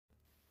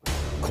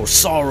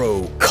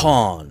Kor'sarro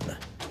Khan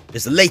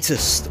is the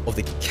latest of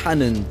the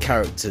canon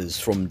characters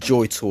from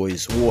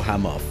Joytoy's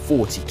Warhammer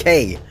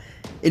 40k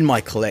in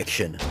my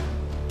collection.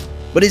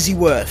 But is he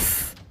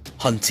worth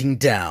hunting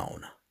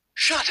down?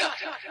 Shut up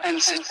and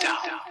sit down.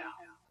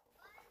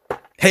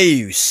 Hey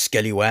you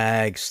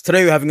Skellywags,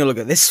 today we're having a look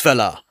at this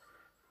fella.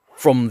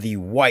 From the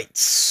White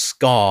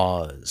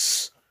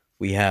Scars,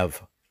 we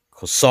have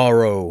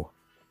Kor'sarro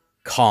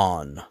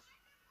Khan.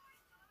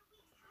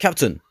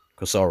 Captain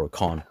Kor'sarro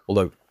Khan,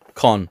 although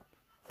Khan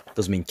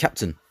does mean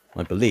captain,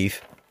 I believe,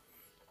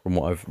 from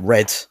what I've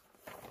read.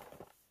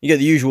 You get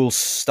the usual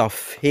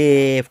stuff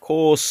here, of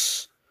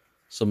course.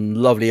 Some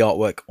lovely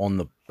artwork on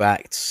the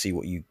back to see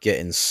what you get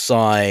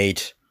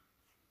inside.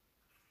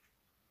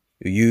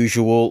 Your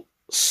usual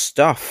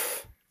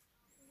stuff.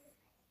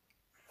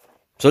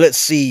 So let's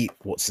see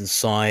what's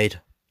inside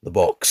the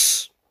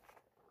box.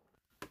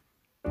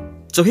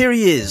 So here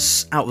he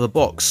is, out of the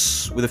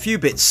box, with a few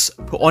bits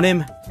put on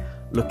him,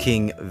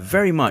 looking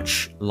very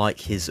much like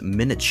his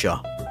miniature.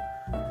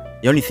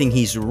 The only thing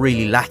he's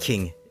really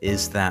lacking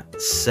is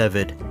that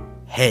severed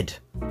head,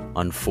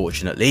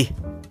 unfortunately.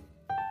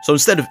 So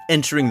instead of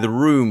entering the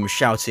room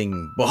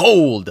shouting,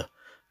 "Behold,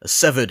 a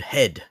severed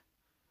head,"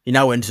 he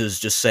now enters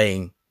just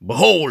saying,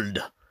 "Behold,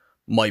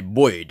 my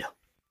boyd."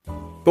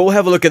 But we'll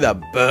have a look at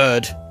that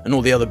bird and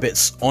all the other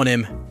bits on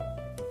him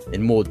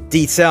in more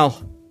detail.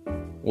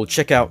 We'll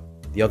check out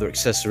the other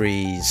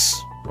accessories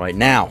right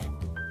now.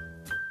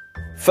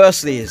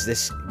 Firstly is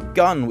this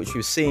gun, which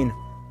we've seen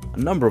a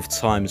number of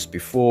times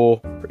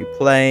before. Pretty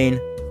plain,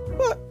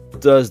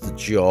 but does the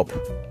job.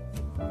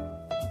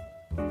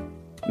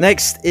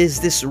 Next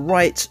is this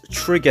right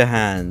trigger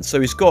hand.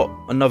 So he's got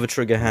another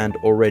trigger hand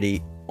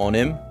already on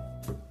him.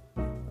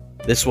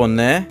 This one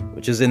there,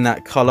 which is in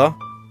that colour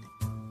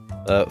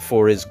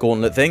for his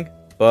gauntlet thing.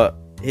 But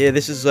here,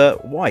 this is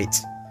white.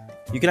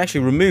 You can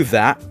actually remove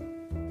that.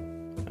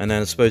 And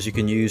then I suppose you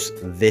can use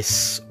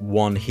this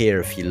one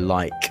here if you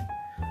like.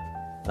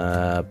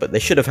 But they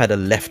should have had a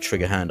left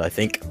trigger hand, I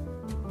think.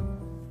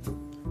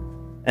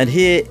 And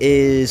here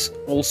is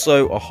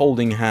also a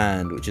holding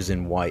hand, which is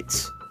in white.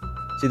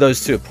 See,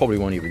 those two I probably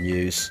won't even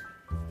use.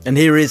 And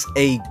here is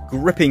a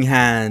gripping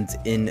hand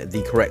in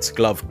the correct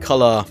glove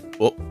colour.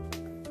 Oh.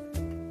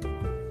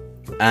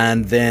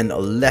 And then a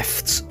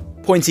left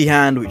pointy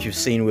hand, which you've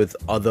seen with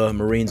other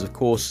Marines, of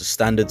course, the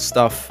standard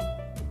stuff.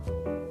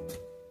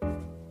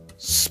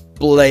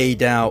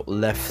 Splayed out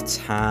left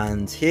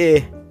hand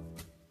here.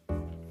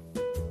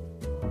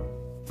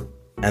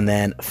 And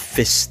then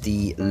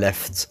fisty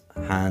left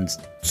hand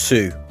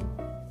too.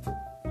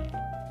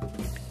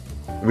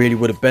 Really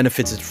would have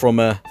benefited from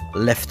a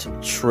left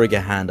trigger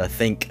hand, I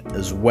think,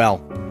 as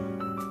well.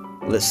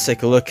 Let's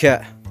take a look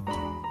at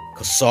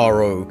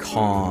Kor'sarro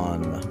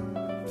Khan.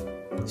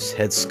 This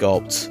head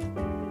sculpt.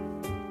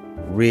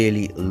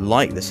 Really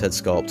like this head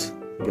sculpt.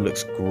 It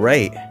looks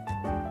great.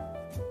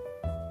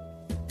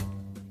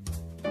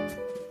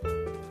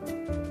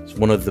 It's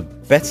one of the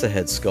better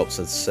head sculpts,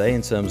 I'd say,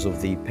 in terms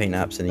of the paint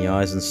apps in the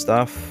eyes and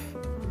stuff.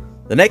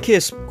 The neck here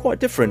is quite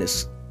different.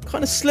 It's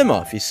kind of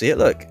slimmer if you see it,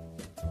 look.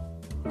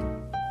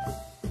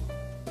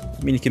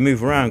 I mean, you can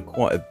move around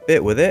quite a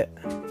bit with it.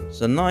 It's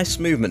a nice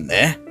movement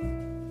there.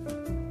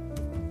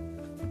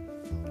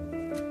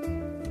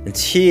 And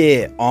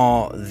here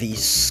are the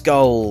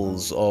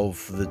skulls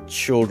of the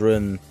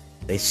children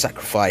they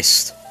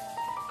sacrificed.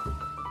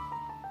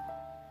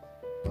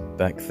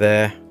 Back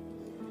there.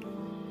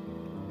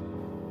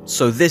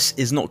 So this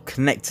is not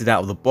connected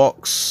out of the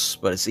box,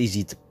 but it's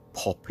easy to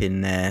pop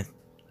in there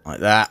like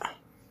that.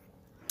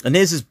 And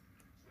here's his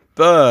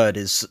bird,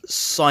 his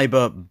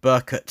Cyber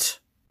Burkett.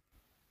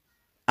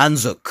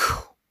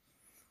 Anzuk,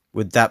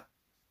 with that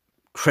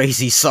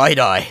crazy side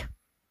eye.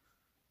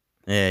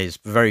 Yeah, he's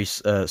very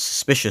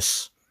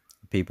suspicious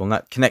of people, and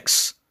that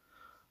connects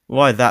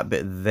via that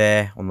bit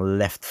there on the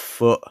left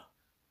foot.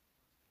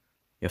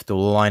 You have to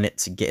align it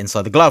to get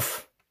inside the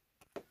glove.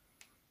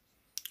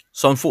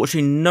 So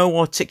unfortunately, no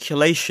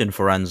articulation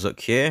for Anzuk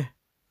here.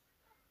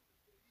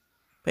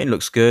 Paint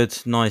looks good,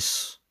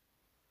 nice.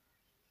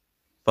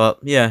 But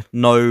yeah,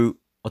 no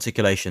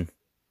articulation.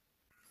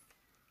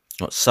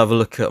 Let's have a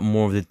look at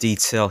more of the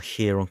detail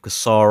here on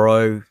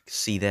Kor'sarro. You can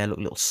see there, look,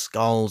 little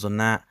skulls on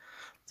that.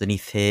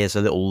 Underneath here is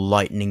a little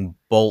lightning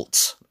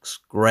bolt. Looks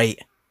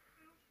great.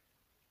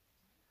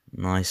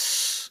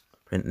 Nice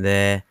print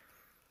there.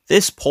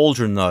 This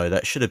pauldron, though,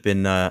 that should have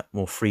been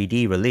more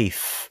 3D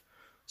relief.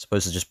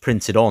 Supposed to just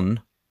print it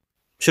on.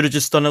 Should have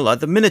just done it like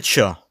the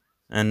miniature.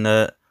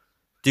 And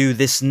do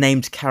this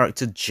named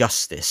character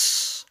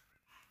justice.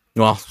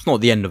 Well, it's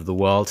not the end of the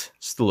world.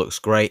 Still looks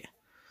great.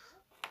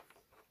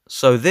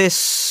 So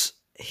this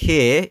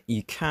here,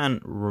 you can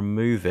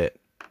remove it.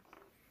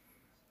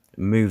 It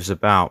moves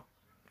about.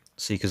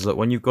 See, because look,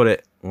 when you've got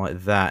it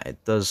like that,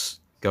 it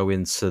does go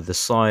into the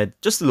side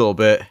just a little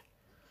bit.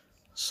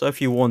 So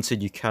if you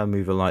wanted, you can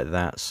move it like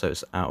that so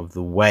it's out of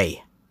the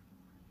way.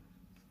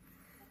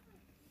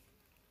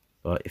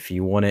 But if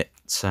you want it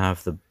to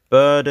have the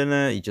bird in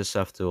it, you just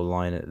have to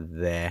align it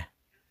there.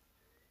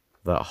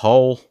 That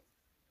hole.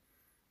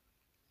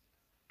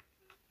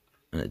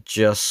 And it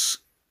just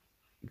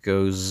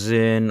goes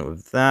in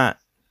with that.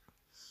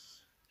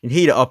 You can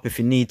heat it up if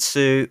you need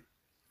to.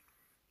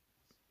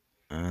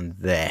 And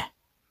there.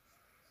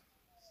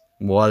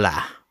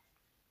 Voila.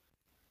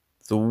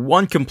 The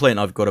one complaint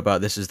I've got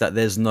about this is that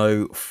there's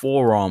no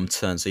forearm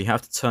turn, so you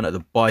have to turn at the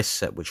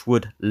bicep, which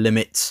would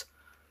limit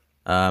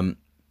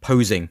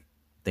posing,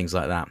 things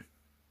like that.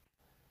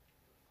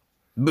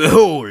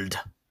 Behold,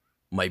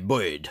 my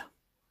bird.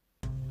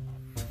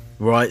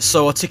 Right,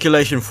 so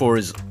articulation for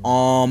his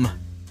arm.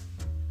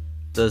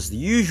 Does the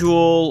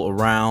usual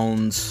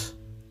around.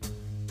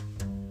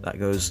 That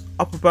goes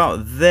up about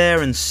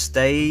there and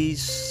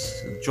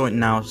stays. The joint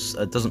now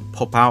doesn't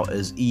pop out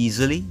as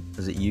easily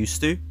as it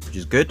used to, which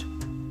is good.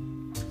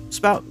 It's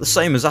about the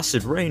same as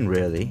Acid Rain,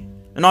 really.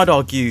 And I'd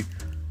argue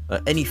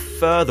any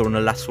further on a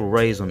lateral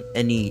raise on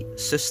any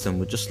system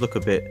would just look a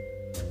bit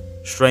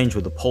strange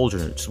with the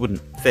pauldron. It just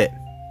wouldn't fit.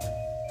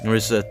 There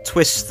is a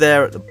twist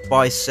there at the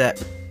bicep.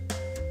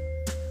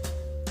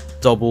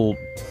 Double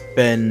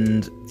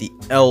bend the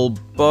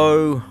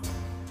elbow.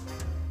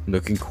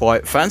 Looking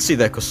quite fancy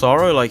there,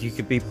 Kor'sarro. Like you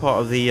could be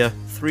part of the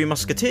Three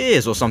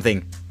Musketeers or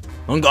something.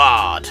 On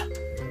guard!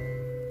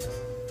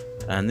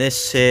 And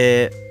this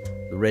here,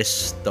 the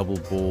wrist, double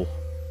ball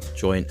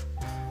joint.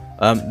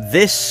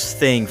 This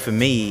thing, for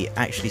me,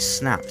 actually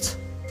snapped.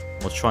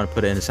 I was trying to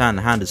put it in his hand.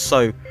 The hand is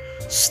so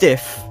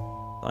stiff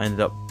that I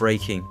ended up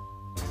breaking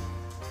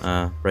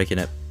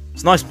it.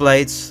 It's nice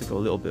blades. They've got a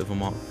little bit of a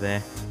mark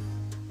there.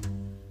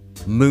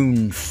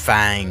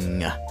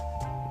 Moonfang.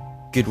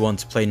 Good one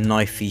to play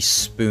knifey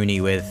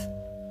spoony with.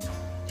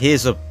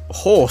 Here's a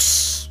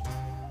horse,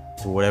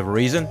 for whatever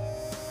reason.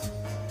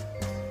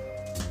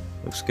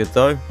 Looks good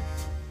though.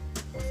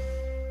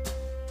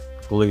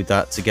 Glued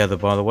that together,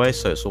 by the way,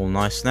 so it's all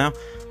nice now.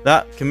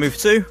 That can move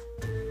too.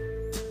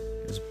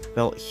 There's a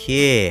belt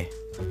here.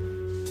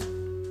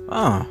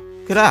 Ah,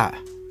 look at that.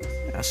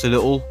 That's a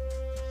little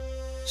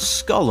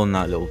skull on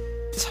that little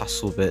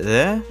tassel bit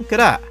there. Look at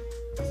that.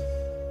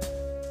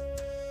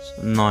 It's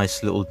a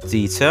nice little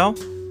detail.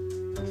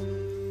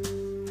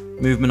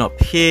 Movement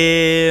up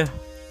here,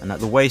 and at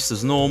the waist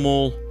as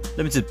normal.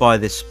 Limited by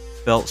this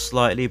belt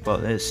slightly,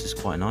 but this is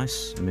quite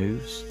nice.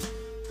 Moves.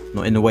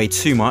 Not in the way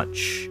too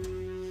much.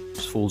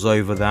 Just falls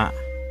over that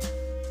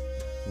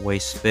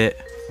waist bit.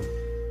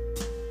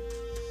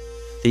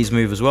 These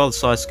move as well, the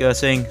side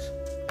skirting.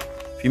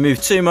 If you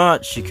move too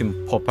much, you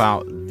can pop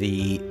out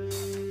the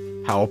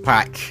power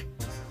pack.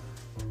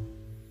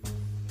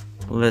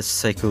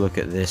 Let's take a look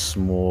at this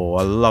more.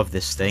 I love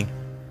this thing.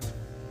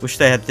 Wish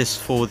they had this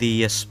for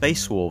the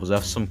Space Wolves. They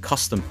have some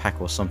custom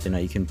pack or something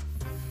that you can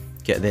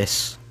get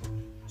this.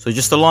 So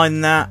just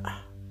align that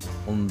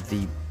on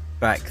the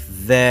back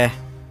there.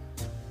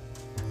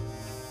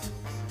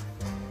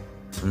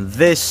 And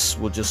this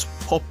will just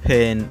pop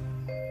in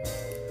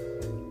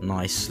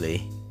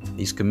nicely.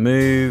 These can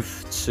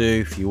move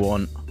too if you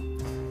want.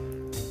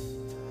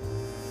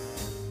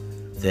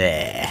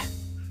 There.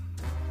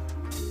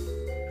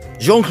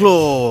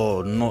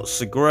 Jean-Claude, not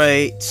so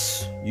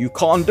great. You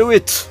can't do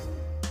it.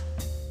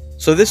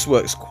 So this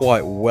works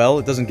quite well.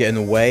 It doesn't get in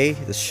the way.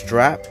 The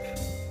strap,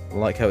 I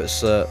like how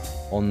it's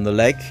on the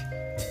leg.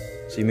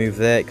 So you move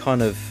there, it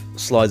kind of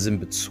slides in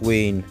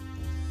between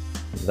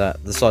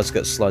that. The side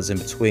skirt slides in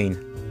between.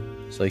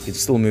 So you can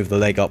still move the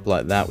leg up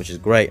like that, which is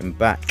great, and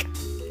back.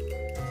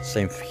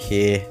 Same for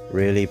here,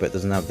 really, but it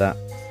doesn't have that.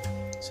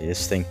 See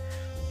this thing?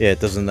 Yeah, it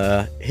doesn't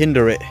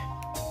hinder it.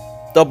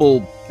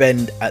 Double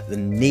bend at the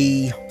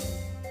knee.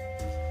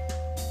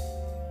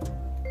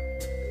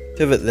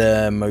 Pivot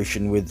there,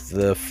 motion with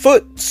the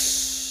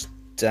foot.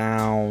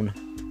 Down.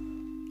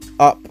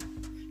 Up.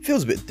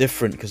 Feels a bit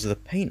different because of the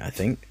paint, I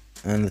think.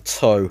 And the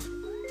toe.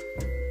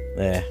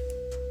 There.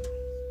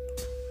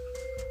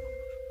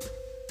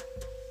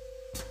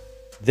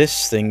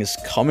 This thing is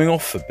coming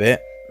off a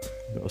bit.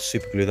 I'll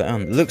super glue that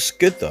on. It looks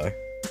good though.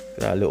 Look at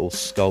that little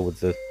skull with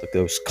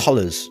those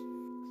colours.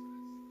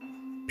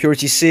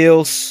 Purity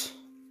seals.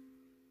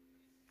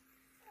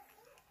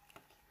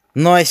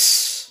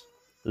 Nice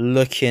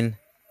looking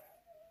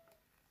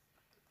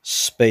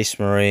Space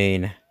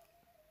Marine.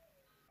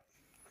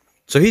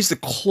 So he's the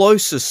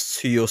closest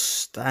to your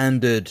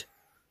standard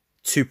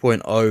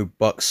 2.0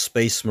 buck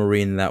Space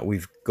Marine that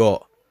we've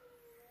got.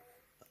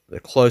 The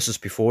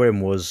closest before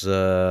him was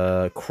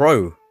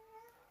Crow.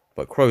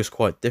 But Crow is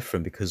quite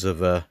different because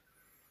of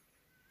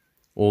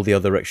all the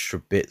other extra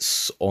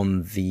bits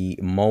on the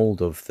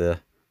mold of the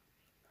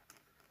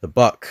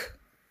buck.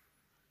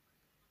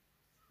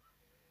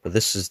 But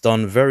this is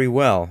done very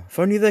well. If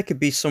only there could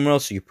be somewhere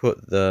else you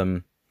put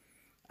the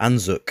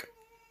Anzuk.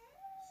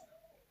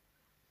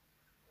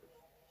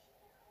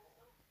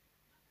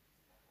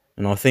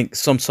 And I think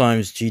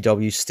sometimes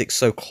GW sticks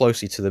so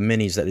closely to the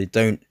minis that they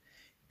don't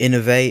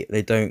innovate.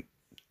 They don't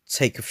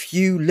take a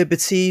few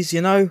liberties,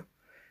 you know?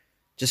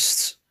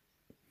 Just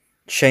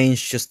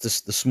change just the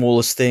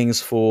smallest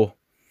things for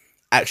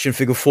action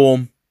figure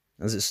form,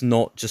 as it's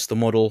not just a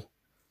model.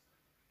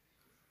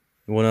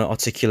 You want to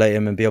articulate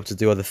him and be able to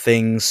do other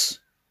things.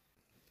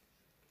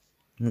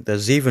 Look,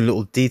 there's even a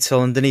little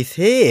detail underneath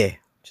here.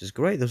 which is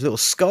great. Those little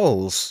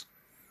skulls.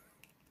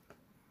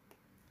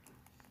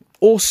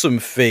 Awesome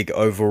fig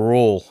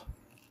overall.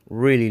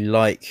 Really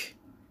like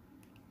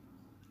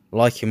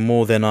him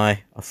more than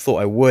I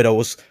thought I would. I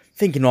was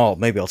thinking, oh,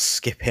 maybe I'll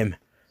skip him.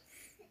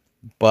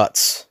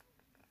 But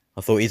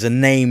I thought he's a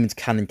named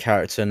canon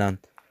character, and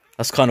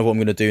that's kind of what I'm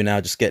going to do now.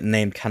 Just get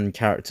named canon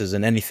characters,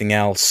 and anything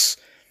else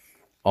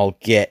I'll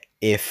get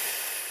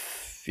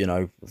if, you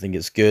know, I think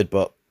it's good.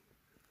 But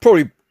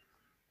probably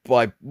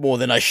by more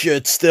than I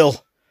should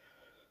still.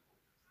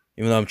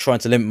 Even though I'm trying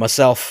to limit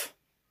myself.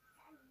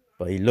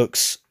 But he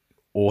looks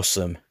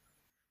awesome.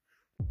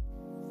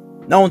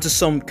 Now on to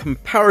some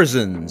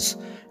comparisons.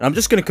 And I'm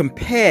just going to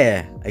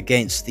compare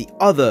against the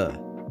other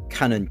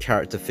canon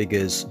character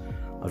figures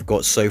I've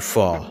got so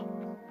far.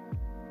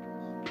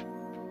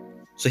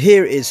 So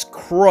here is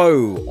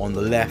Crow on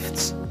the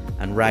left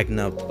and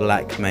Ragnar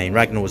Blackmane.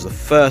 Ragnar was the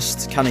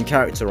first canon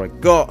character I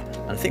got,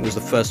 and I think it was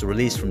the first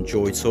release from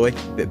Joytoy,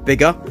 a bit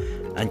bigger.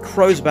 And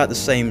Crow's about the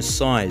same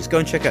size. Go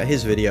and check out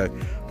his video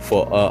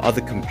for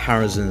other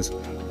comparisons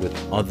with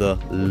other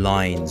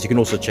lines. You can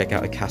also check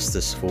out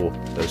Acastus for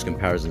those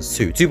comparisons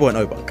too.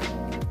 2.0 buck.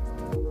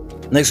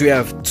 Next we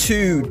have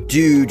two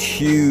dude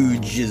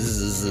huge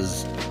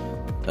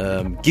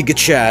Giga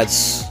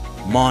Chads,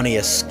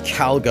 Marnius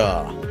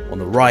Calgar on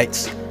the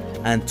right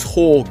and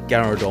Tor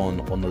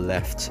Garadon on the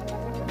left.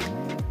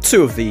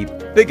 Two of the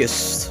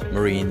biggest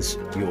marines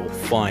you'll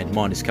find,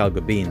 Marnius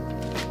Calgar being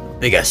the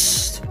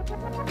biggest.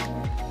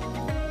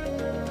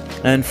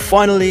 And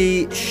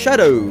finally,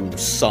 Shadow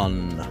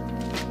Sun.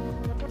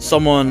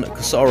 Someone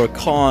Kor'sarro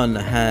Khan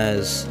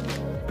has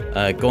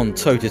gone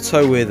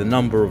toe-to-toe with a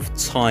number of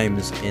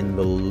times in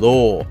the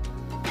lore.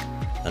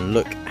 And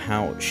look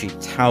how she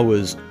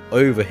towers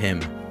over him.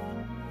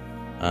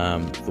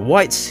 The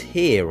whites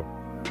here,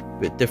 a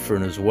bit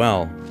different as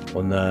well.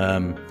 On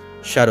the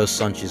Shadow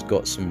Sun, she's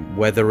got some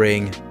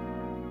weathering.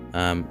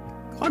 Kind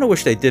of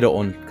wish they did it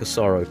on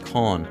Kor'sarro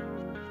Khan,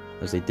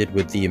 as they did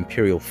with the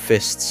Imperial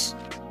Fists.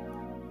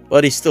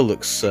 But he still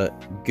looks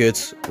good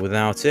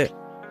without it.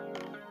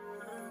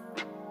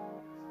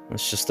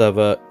 Let's just have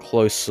a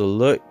closer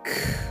look.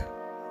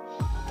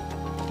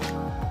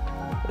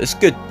 It's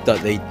good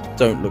that they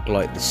don't look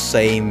like the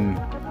same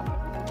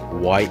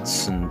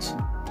whites, and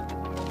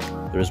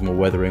there is more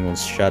weathering on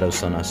Shadow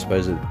Sun. I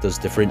suppose it does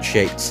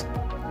differentiate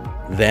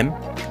them.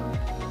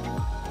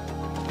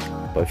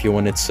 But if you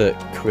wanted to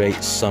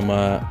create some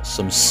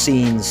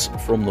scenes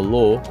from the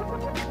lore,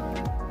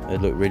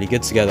 they'd look really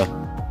good together.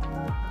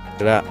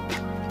 Look at that.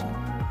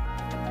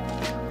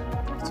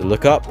 To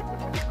look up,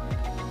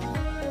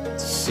 to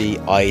see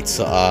eye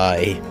to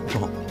eye.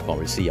 Oh, can't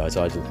really see eye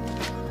to eye, just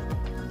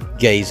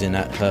gazing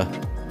at her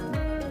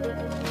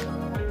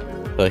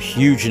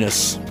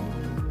hugeness.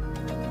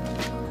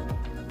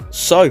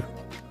 So,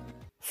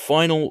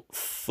 final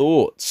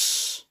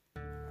thoughts.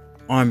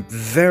 I'm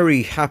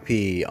very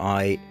happy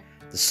I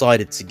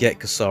decided to get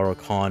Kor'sarro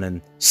Khan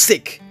and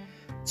stick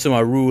to my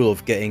rule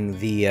of getting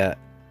the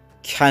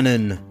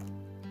canon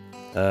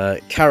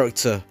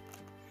character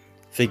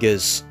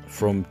figures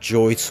from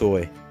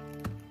Joytoy.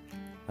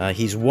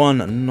 He's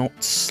one not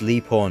to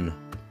sleep on.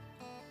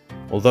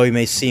 Although he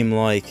may seem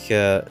like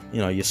you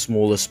know, your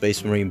smaller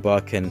Space Marine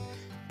buck, and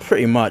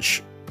pretty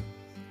much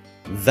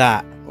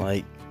that,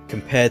 like,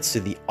 compared to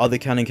the other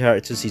canon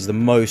characters, he's the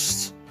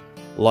most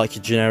like a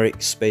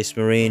generic Space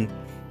Marine.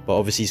 But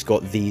obviously he's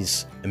got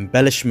these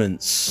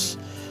embellishments.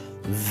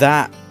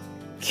 That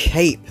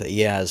cape that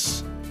he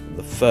has,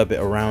 the fur bit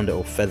around it,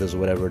 or feathers or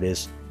whatever it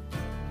is,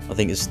 I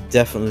think it's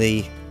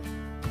definitely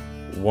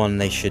one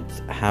they should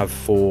have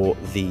for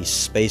the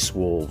Space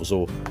Wolves.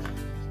 Or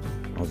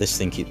oh, this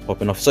thing keeps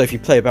popping off. So if you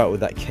play about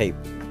with that cape,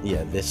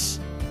 yeah, this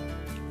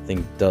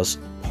thing does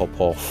pop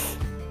off.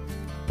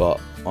 But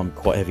I'm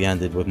quite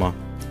heavy-handed with my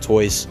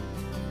toys.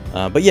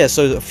 But yeah,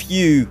 so a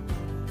few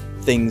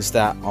things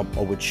that I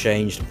would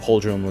change. The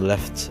pauldron on the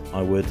left,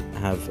 I would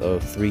have a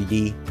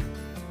 3D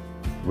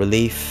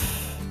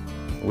relief.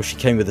 I wish it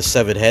came with a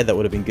severed head. That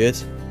would have been good.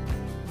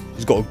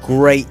 He's got a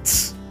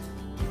great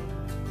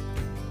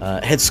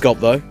head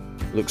sculpt though.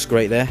 Looks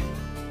great there.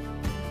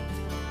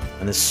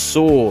 And his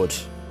sword,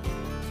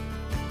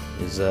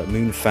 his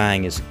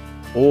Moonfang, is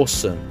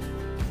awesome.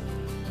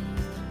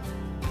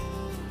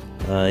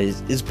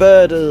 His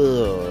bird,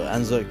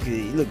 Anzok,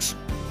 he looks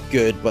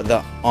good, but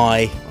that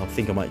eye, I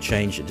think I might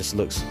change. It just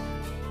looks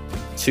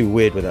too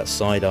weird with that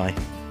side eye.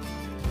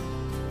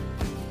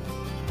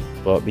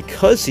 But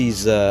because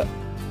he's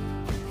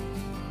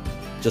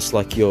just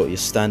like your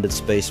standard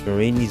Space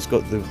Marine, he's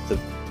got the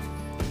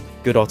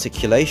good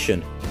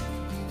articulation.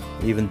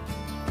 Even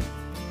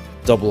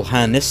double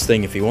hand this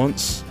thing if he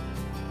wants.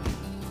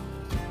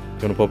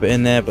 Gonna pop it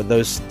in there, but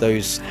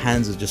those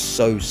hands are just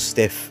so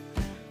stiff.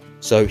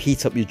 So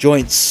heat up your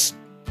joints.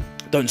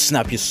 Don't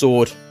snap your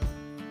sword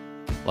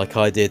like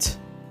I did.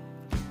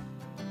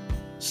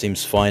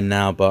 Seems fine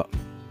now, but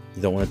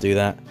you don't want to do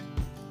that.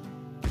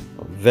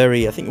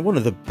 I think one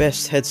of the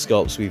best head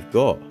sculpts we've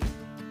got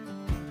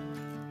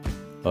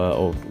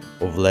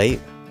of late.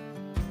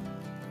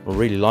 I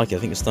really like it. I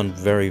think it's done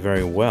very,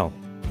 very well.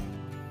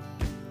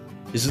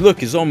 His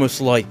look is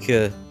almost like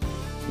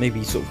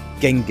maybe sort of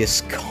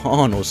Genghis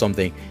Khan or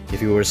something if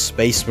he were a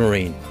space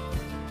marine.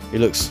 He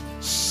looks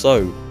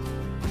so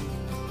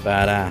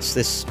badass.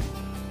 This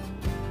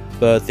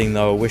bird thing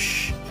though, I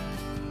wish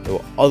there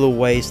were other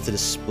ways to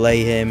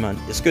display him, and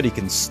it's good he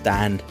can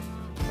stand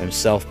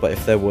himself, but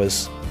if there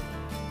was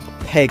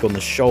a peg on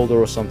the shoulder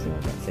or something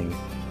like that thing.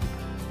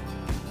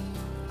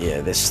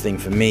 Yeah, this thing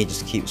for me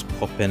just keeps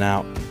popping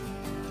out,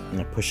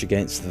 and I push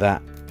against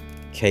that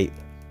cape.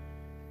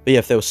 But yeah,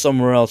 if there was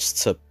somewhere else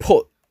to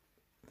put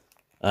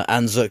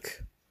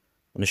Anzuk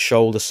on his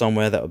shoulder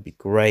somewhere, that would be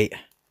great.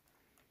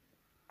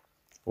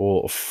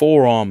 Or a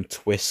forearm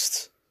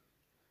twist,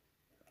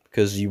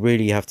 because you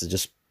really have to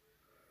just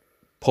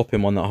pop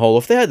him on that hole.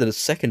 If they had a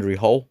secondary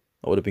hole,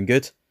 that would have been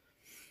good.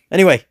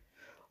 Anyway,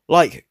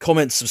 like,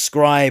 comment,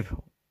 subscribe.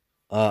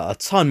 A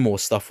ton more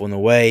stuff on the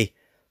way,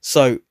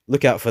 so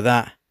look out for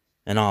that,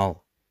 and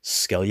I'll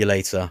skell you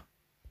later.